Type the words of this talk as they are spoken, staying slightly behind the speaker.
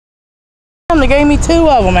They gave me 2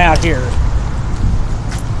 of them out here.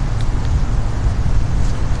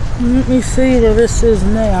 Let me see where this is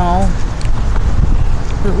now.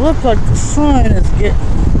 It looks like the sun is getting...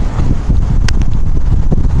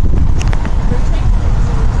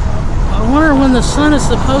 I wonder when the sun is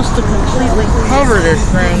supposed to completely cover this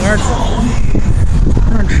thing. That's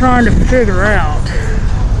what I'm trying to figure out.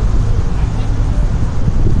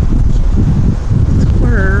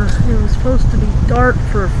 It was supposed to be dark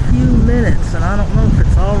for a few minutes, and I don't know if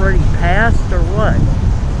it's already passed or what.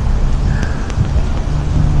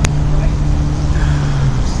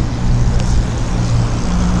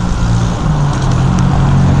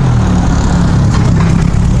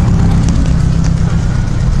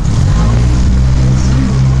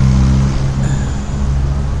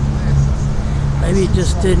 Maybe it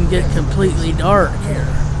just didn't get completely dark here.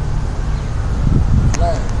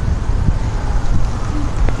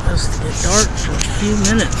 Supposed to get dark for a few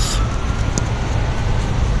minutes.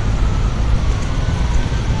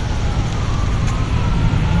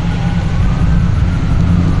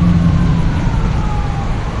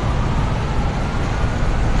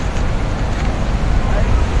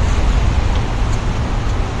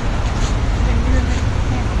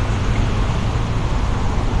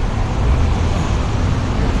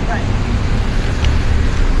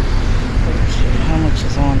 How much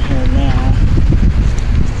is on here now?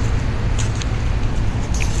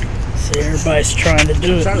 Everybody's trying to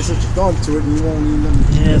do it. Trying to set your thumb to it and you won't even let me.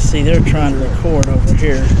 Yeah, see, they're trying to record over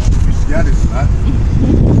here. You got it, right?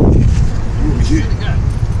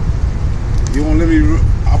 You won't let me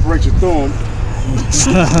operate your thumb.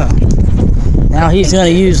 Now he's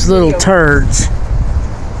going to use little turds.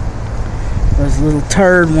 Those little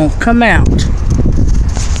turd won't come out.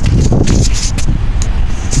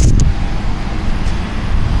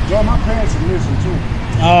 Joe, my pants are missing too.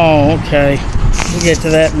 Oh, okay. We'll get to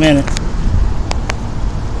that in a minute.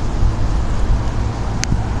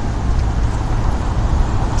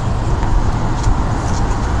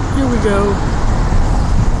 Here we go.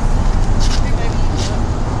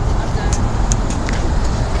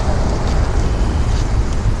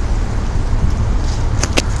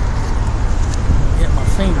 Get my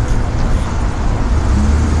finger in the way.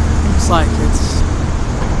 Looks like it's...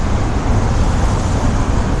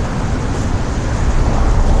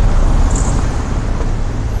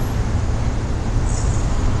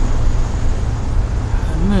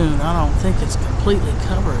 moon. I don't think it's completely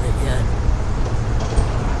covered it yet.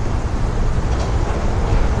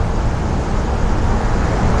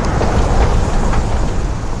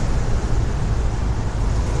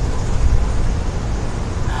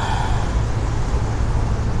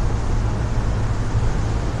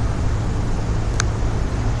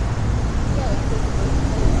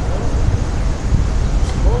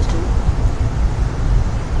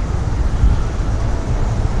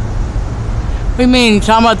 What do you mean? You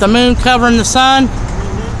talking about the moon covering the sun?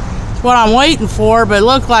 That's what I'm waiting for, but it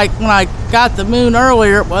looked like when I got the moon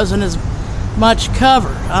earlier, it wasn't as much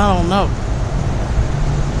covered. I don't know.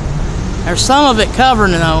 There's some of it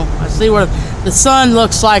covering though. I see where the sun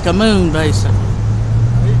looks like a moon, basically.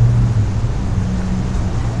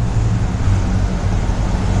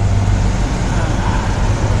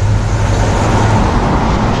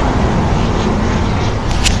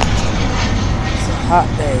 It's a hot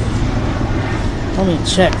day. Let me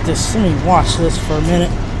check this. Let me watch this for a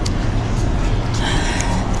minute.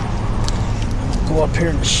 Go up here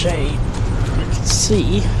in the shade. You can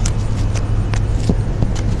see.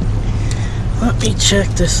 Let me check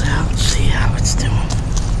this out and see how it's doing.